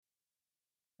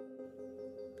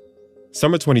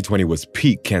Summer 2020 was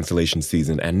peak cancellation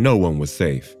season and no one was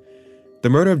safe. The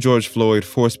murder of George Floyd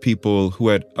forced people who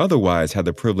had otherwise had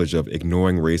the privilege of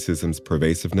ignoring racism's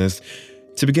pervasiveness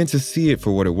to begin to see it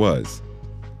for what it was.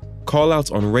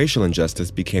 Call-outs on racial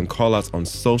injustice became call-outs on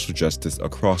social justice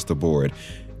across the board,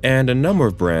 and a number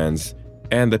of brands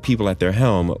and the people at their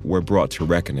helm were brought to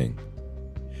reckoning.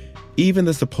 Even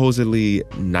the supposedly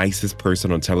nicest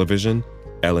person on television,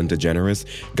 Ellen DeGeneres,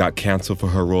 got canceled for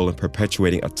her role in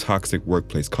perpetuating a toxic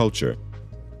workplace culture.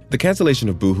 The cancellation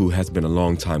of Boohoo has been a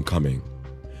long time coming.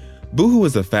 Boohoo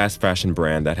is a fast fashion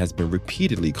brand that has been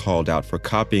repeatedly called out for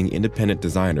copying independent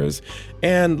designers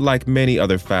and, like many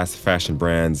other fast fashion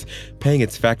brands, paying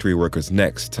its factory workers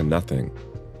next to nothing.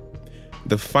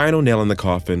 The final nail in the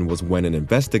coffin was when an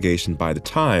investigation by The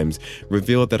Times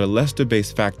revealed that a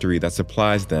Leicester-based factory that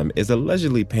supplies them is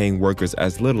allegedly paying workers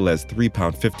as little as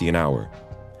 £3.50 an hour.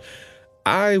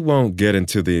 I won't get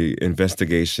into the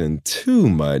investigation too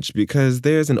much because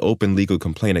there's an open legal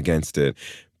complaint against it,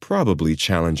 probably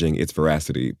challenging its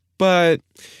veracity. But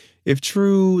if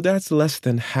true, that's less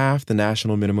than half the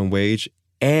national minimum wage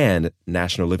and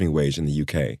national living wage in the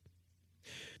UK.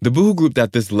 The Boohoo Group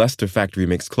that this Leicester factory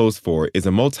makes clothes for is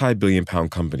a multi-billion-pound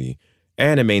company,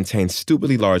 and it maintains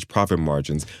stupidly large profit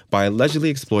margins by allegedly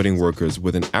exploiting workers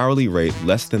with an hourly rate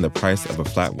less than the price of a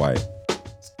flat white.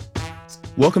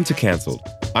 Welcome to Cancelled.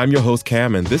 I'm your host,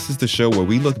 Cam, and this is the show where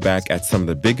we look back at some of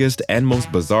the biggest and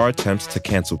most bizarre attempts to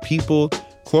cancel people,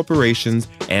 corporations,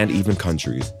 and even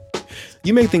countries.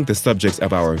 You may think the subjects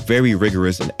of our very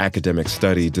rigorous and academic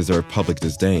study deserve public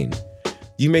disdain.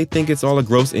 You may think it's all a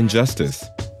gross injustice,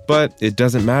 but it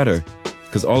doesn't matter,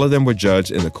 because all of them were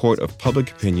judged in the court of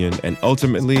public opinion and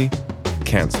ultimately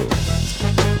canceled.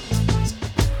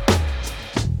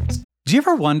 Do you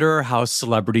ever wonder how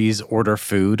celebrities order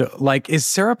food? Like, is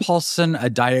Sarah Paulson a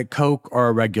Diet Coke or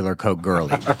a regular Coke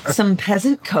girlie? Some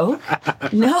peasant Coke?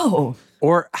 No.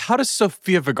 Or how does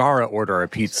Sofia Vergara order a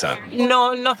pizza?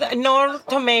 No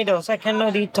tomatoes. I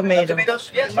cannot eat tomatoes.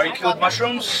 Tomatoes? Yes. Are you cool with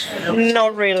mushrooms?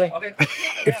 Not really. Okay.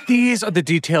 If these are the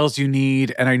details you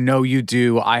need, and I know you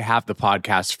do, I have the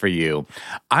podcast for you.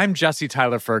 I'm Jesse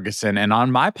Tyler Ferguson, and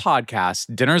on my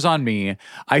podcast, Dinners on Me,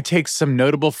 I take some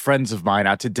notable friends of mine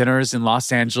out to dinners in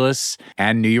Los Angeles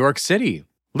and New York City.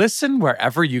 Listen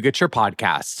wherever you get your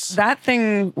podcasts. That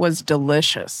thing was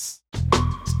delicious.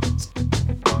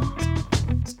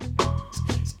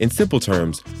 In simple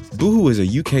terms, Boohoo is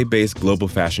a UK-based global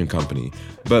fashion company,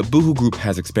 but Boohoo Group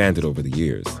has expanded over the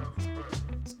years.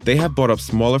 They have bought up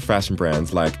smaller fashion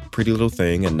brands like Pretty Little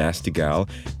Thing and Nasty Gal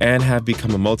and have become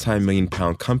a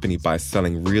multi-million-pound company by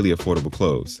selling really affordable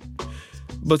clothes.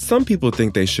 But some people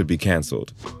think they should be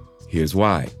canceled. Here's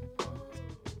why.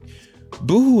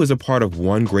 Boohoo is a part of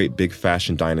one great big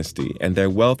fashion dynasty, and their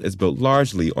wealth is built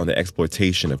largely on the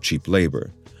exploitation of cheap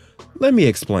labor. Let me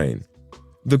explain.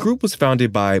 The group was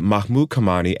founded by Mahmoud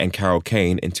Kamani and Carol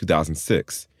Kane in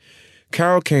 2006.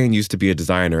 Carol Kane used to be a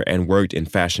designer and worked in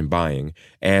fashion buying,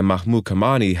 and Mahmoud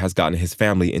Kamani has gotten his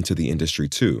family into the industry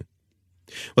too.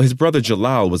 Well, his brother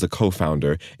Jalal was a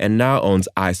co-founder and now owns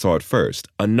I Saw It First,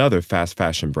 another fast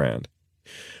fashion brand.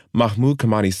 Mahmoud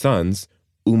Kamani's sons,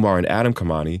 Umar and Adam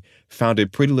Kamani,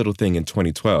 founded Pretty Little Thing in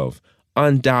 2012,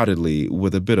 undoubtedly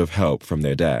with a bit of help from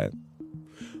their dad.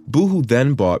 Boohoo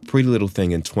then bought Pretty Little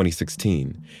Thing in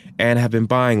 2016 and have been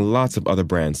buying lots of other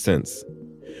brands since.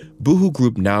 Boohoo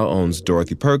Group now owns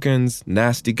Dorothy Perkins,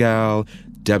 Nasty Gal,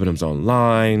 Debenhams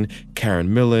Online,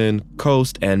 Karen Millen,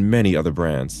 Coast, and many other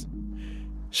brands.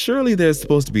 Surely there's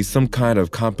supposed to be some kind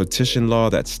of competition law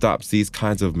that stops these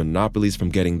kinds of monopolies from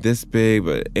getting this big,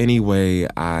 but anyway,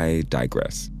 I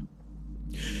digress.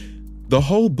 The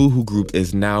whole Boohoo Group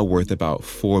is now worth about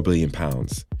 £4 billion.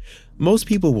 Most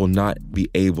people will not be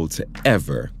able to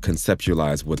ever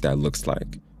conceptualize what that looks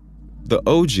like. The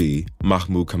OG,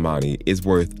 Mahmoud Kamani, is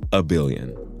worth $1 billion.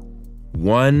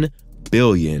 1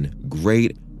 billion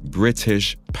Great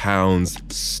British pounds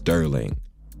sterling.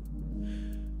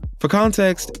 For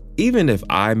context, even if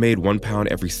I made £1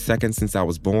 every second since I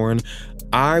was born,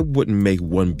 I wouldn't make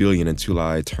 1 billion until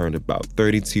I turned about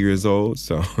 32 years old.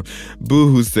 So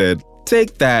Boohoo said,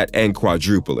 take that and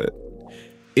quadruple it.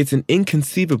 It's an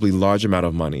inconceivably large amount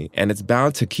of money, and it's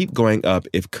bound to keep going up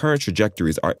if current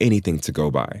trajectories are anything to go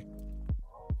by.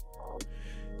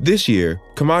 This year,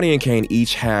 Kamani and Kane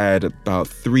each had about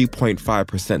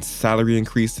 3.5% salary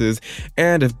increases,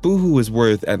 and if Boohoo is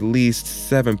worth at least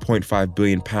 £7.5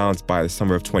 billion by the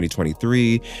summer of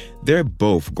 2023, they're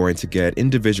both going to get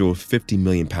individual £50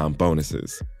 million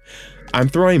bonuses. I'm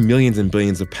throwing millions and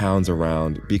billions of pounds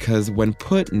around because when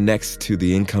put next to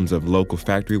the incomes of local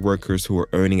factory workers who are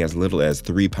earning as little as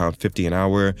 £3.50 an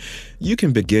hour, you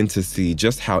can begin to see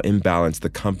just how imbalanced the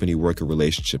company-worker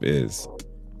relationship is.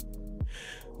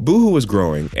 Boohoo is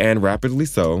growing, and rapidly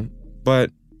so,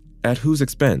 but at whose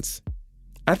expense?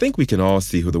 I think we can all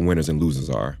see who the winners and losers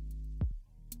are.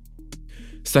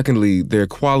 Secondly, their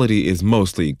quality is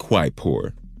mostly quite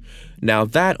poor. Now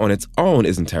that on its own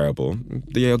isn't terrible.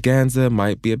 The organza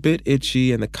might be a bit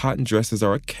itchy and the cotton dresses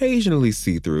are occasionally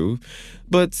see-through,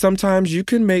 but sometimes you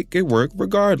can make it work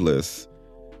regardless.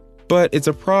 But it's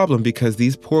a problem because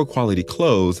these poor quality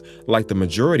clothes, like the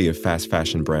majority of fast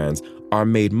fashion brands, are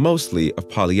made mostly of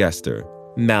polyester.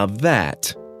 Now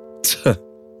that,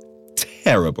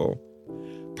 terrible.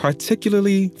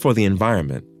 Particularly for the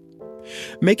environment.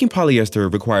 Making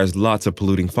polyester requires lots of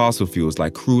polluting fossil fuels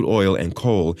like crude oil and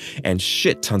coal and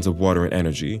shit tons of water and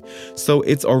energy, so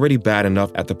it's already bad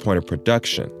enough at the point of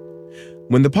production.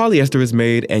 When the polyester is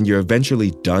made and you're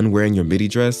eventually done wearing your midi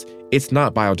dress, it's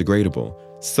not biodegradable,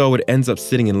 so it ends up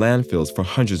sitting in landfills for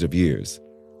hundreds of years.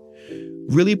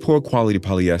 Really poor quality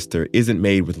polyester isn't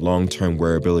made with long-term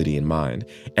wearability in mind,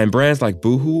 and brands like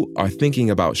Boohoo are thinking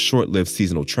about short-lived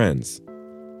seasonal trends.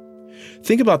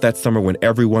 Think about that summer when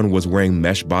everyone was wearing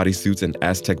mesh bodysuits and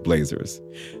Aztec blazers.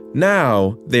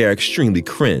 Now, they are extremely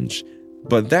cringe,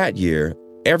 but that year,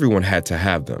 everyone had to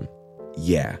have them.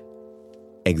 Yeah,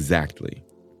 exactly.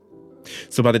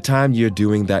 So by the time you're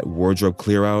doing that wardrobe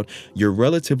clear out, your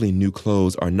relatively new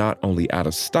clothes are not only out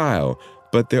of style,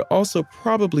 but they're also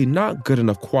probably not good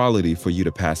enough quality for you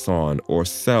to pass on or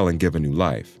sell and give a new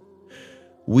life.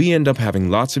 We end up having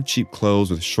lots of cheap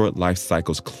clothes with short life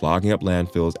cycles clogging up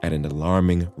landfills at an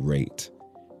alarming rate.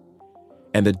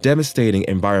 And the devastating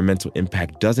environmental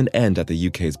impact doesn't end at the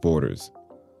UK's borders.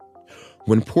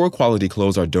 When poor quality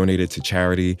clothes are donated to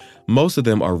charity, most of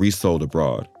them are resold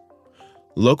abroad.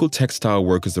 Local textile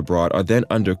workers abroad are then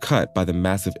undercut by the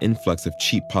massive influx of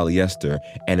cheap polyester,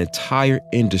 and entire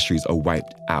industries are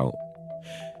wiped out.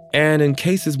 And in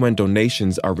cases when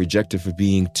donations are rejected for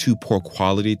being too poor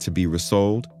quality to be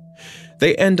resold,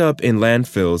 they end up in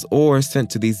landfills or sent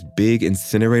to these big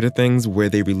incinerator things where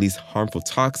they release harmful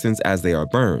toxins as they are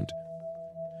burned.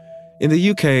 In the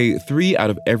UK, 3 out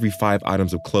of every 5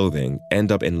 items of clothing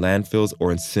end up in landfills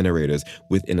or incinerators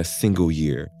within a single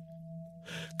year.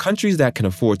 Countries that can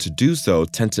afford to do so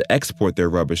tend to export their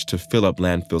rubbish to fill up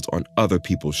landfills on other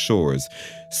people's shores.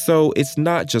 So it's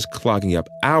not just clogging up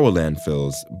our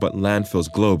landfills, but landfills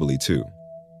globally too.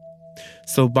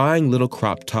 So buying little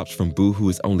crop tops from Boohoo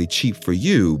is only cheap for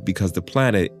you because the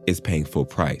planet is paying full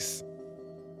price.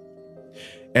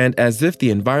 And as if the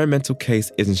environmental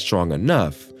case isn't strong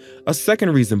enough, a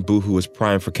second reason Boohoo is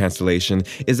primed for cancellation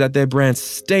is that their brands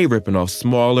stay ripping off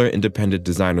smaller independent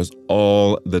designers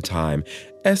all the time,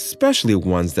 especially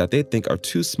ones that they think are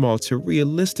too small to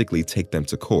realistically take them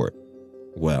to court.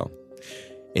 Well,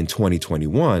 in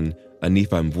 2021,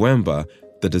 Anifa Mbwemba,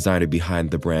 the designer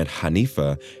behind the brand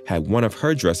Hanifa, had one of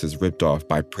her dresses ripped off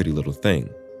by Pretty Little Thing.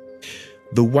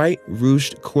 The white,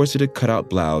 ruched, corseted cutout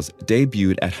blouse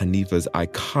debuted at Hanifa's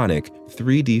iconic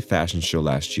 3D fashion show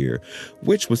last year,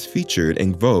 which was featured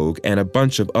in Vogue and a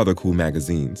bunch of other cool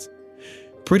magazines.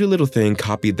 Pretty Little Thing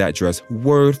copied that dress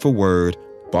word for word,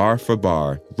 bar for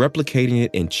bar, replicating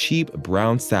it in cheap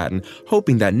brown satin,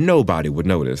 hoping that nobody would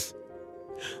notice.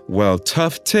 Well,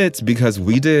 tough tits because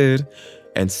we did,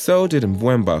 and so did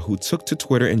Mbwemba, who took to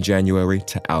Twitter in January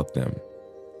to out them.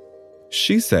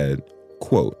 She said,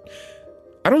 quote,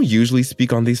 "I don't usually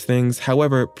speak on these things,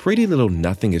 however, Pretty Little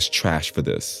Nothing is trash for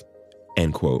this,"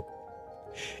 end quote.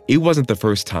 It wasn't the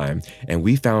first time, and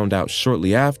we found out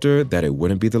shortly after that it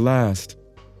wouldn't be the last.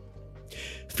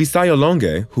 Fisayo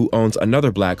Longe, who owns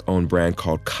another Black-owned brand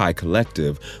called Kai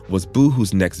Collective, was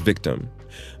Boohoo's next victim.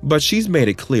 But she's made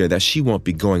it clear that she won't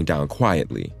be going down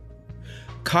quietly.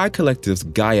 Kai Collective's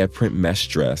Gaia print mesh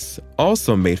dress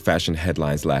also made fashion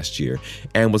headlines last year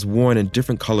and was worn in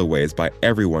different colorways by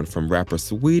everyone from rapper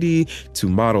Saweetie to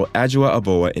model Adjoa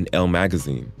Aboa in Elle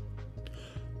magazine.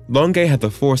 Longe had the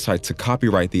foresight to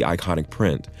copyright the iconic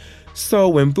print, so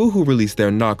when Boohoo released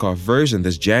their knockoff version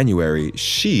this January,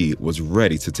 she was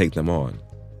ready to take them on.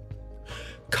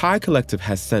 Kai Collective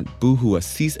has sent Boohoo a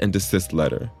cease and desist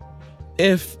letter.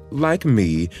 If, like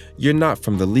me, you're not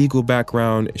from the legal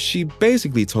background, she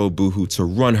basically told Boohoo to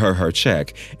run her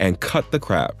check and cut the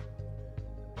crap.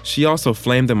 She also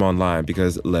flamed them online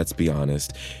because, let's be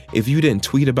honest, if you didn't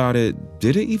tweet about it,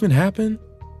 did it even happen?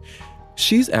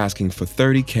 She's asking for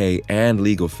 $30,000 and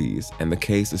legal fees, and the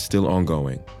case is still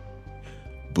ongoing.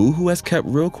 Boohoo has kept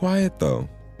real quiet though.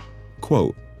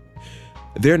 Quote,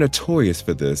 They're notorious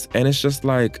for this, and it's just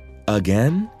like,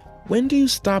 again? When do you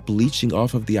stop leeching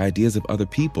off of the ideas of other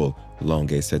people?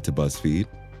 Longe said to BuzzFeed.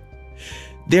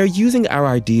 They're using our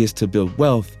ideas to build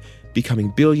wealth, becoming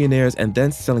billionaires, and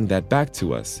then selling that back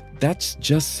to us. That's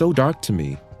just so dark to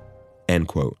me. End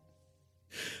quote.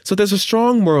 So there's a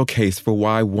strong moral case for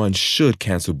why one should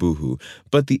cancel Boohoo,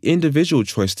 but the individual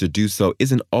choice to do so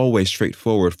isn't always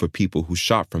straightforward for people who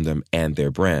shop from them and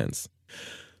their brands.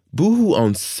 Boohoo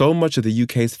owns so much of the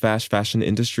UK's fast fashion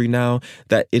industry now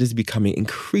that it is becoming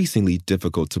increasingly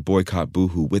difficult to boycott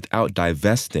Boohoo without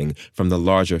divesting from the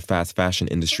larger fast fashion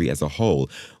industry as a whole,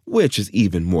 which is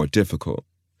even more difficult.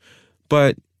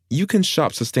 But you can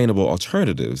shop sustainable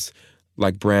alternatives,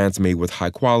 like brands made with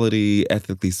high-quality,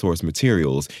 ethically sourced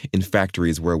materials in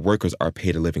factories where workers are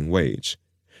paid a living wage.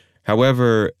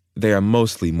 However, they are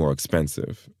mostly more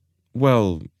expensive.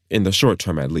 Well, in the short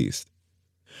term at least.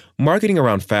 Marketing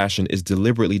around fashion is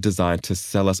deliberately designed to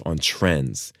sell us on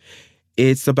trends.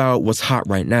 It's about what's hot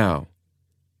right now.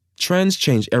 Trends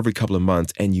change every couple of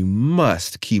months, and you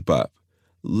must keep up,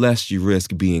 lest you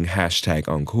risk being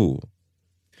 #uncool.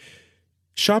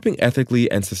 Shopping ethically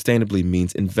and sustainably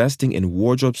means investing in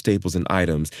wardrobe staples and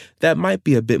items that might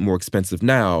be a bit more expensive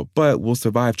now, but will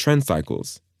survive trend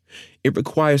cycles. It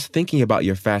requires thinking about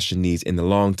your fashion needs in the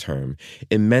long term,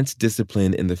 immense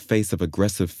discipline in the face of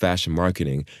aggressive fashion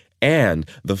marketing, and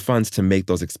the funds to make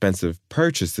those expensive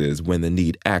purchases when the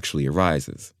need actually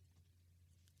arises.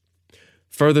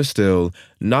 Further still,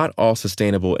 not all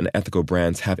sustainable and ethical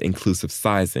brands have inclusive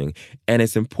sizing, and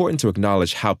it's important to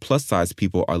acknowledge how plus-size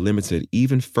people are limited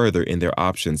even further in their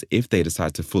options if they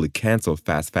decide to fully cancel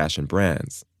fast fashion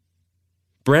brands.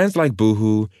 Brands like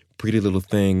Boohoo, Pretty Little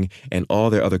Thing, and all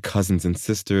their other cousins and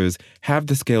sisters have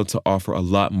the scale to offer a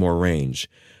lot more range,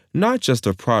 not just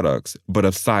of products, but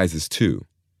of sizes too.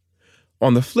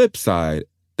 On the flip side,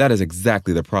 that is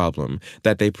exactly the problem,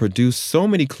 that they produce so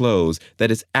many clothes that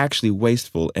it's actually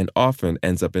wasteful and often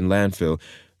ends up in landfill,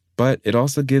 but it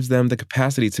also gives them the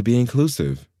capacity to be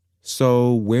inclusive.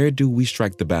 So where do we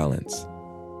strike the balance?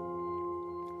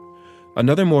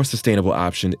 Another more sustainable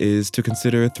option is to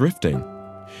consider thrifting.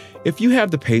 If you have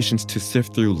the patience to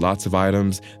sift through lots of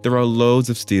items, there are loads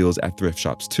of steals at thrift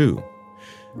shops too.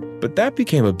 But that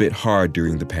became a bit hard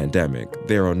during the pandemic.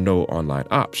 There are no online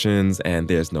options, and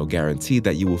there's no guarantee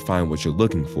that you will find what you're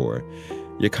looking for.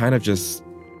 You're kind of just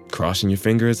crossing your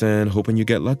fingers and hoping you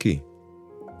get lucky.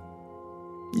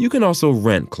 You can also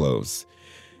rent clothes.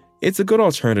 It's a good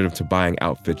alternative to buying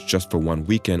outfits just for one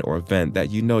weekend or event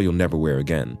that you know you'll never wear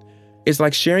again. It's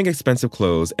like sharing expensive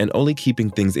clothes and only keeping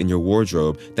things in your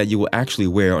wardrobe that you will actually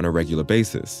wear on a regular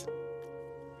basis.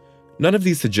 None of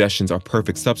these suggestions are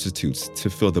perfect substitutes to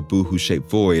fill the Boohoo-shaped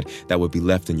void that would be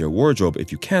left in your wardrobe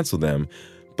if you cancel them,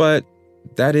 but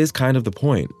that is kind of the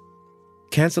point.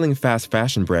 Canceling fast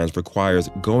fashion brands requires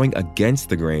going against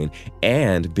the grain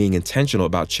and being intentional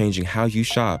about changing how you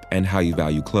shop and how you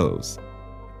value clothes.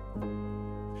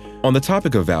 On the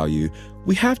topic of value,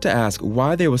 we have to ask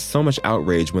why there was so much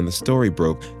outrage when the story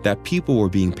broke that people were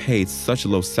being paid such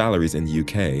low salaries in the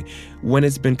UK, when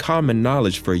it's been common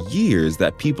knowledge for years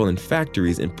that people in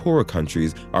factories in poorer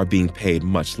countries are being paid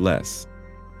much less.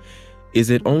 Is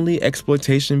it only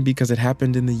exploitation because it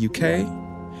happened in the UK?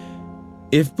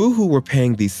 If Boohoo were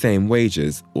paying these same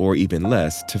wages, or even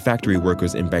less, to factory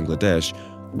workers in Bangladesh,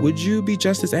 would you be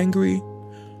just as angry?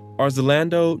 Are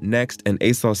Zalando, Next, and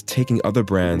ASOS taking other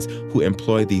brands who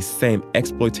employ these same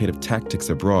exploitative tactics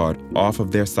abroad off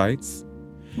of their sites?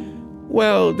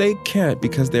 Well, they can't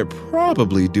because they're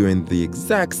probably doing the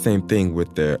exact same thing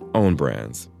with their own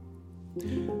brands.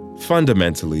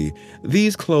 Fundamentally,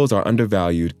 these clothes are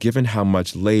undervalued given how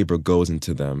much labor goes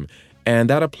into them,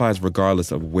 and that applies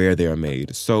regardless of where they are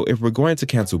made. So if we're going to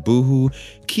cancel Boohoo,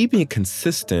 keeping it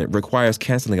consistent requires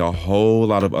canceling a whole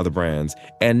lot of other brands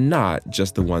and not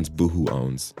just the ones Boohoo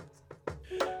owns.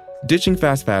 Ditching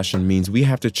fast fashion means we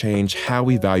have to change how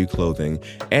we value clothing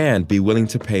and be willing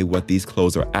to pay what these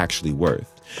clothes are actually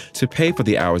worth, to pay for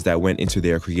the hours that went into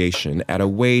their creation at a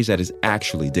wage that is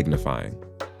actually dignifying.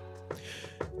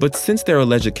 But since their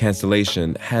alleged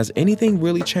cancellation, has anything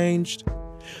really changed?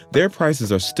 Their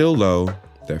prices are still low,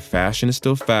 their fashion is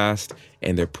still fast,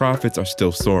 and their profits are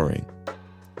still soaring.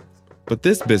 But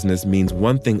this business means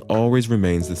one thing always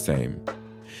remains the same: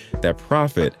 that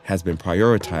profit has been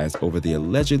prioritized over the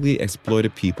allegedly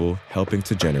exploited people helping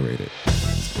to generate it.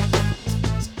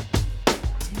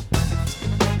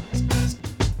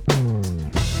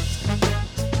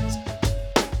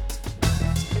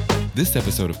 This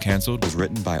episode of Cancelled was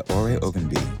written by Ore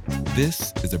Ogunbi.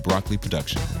 This is a Broccoli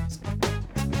production.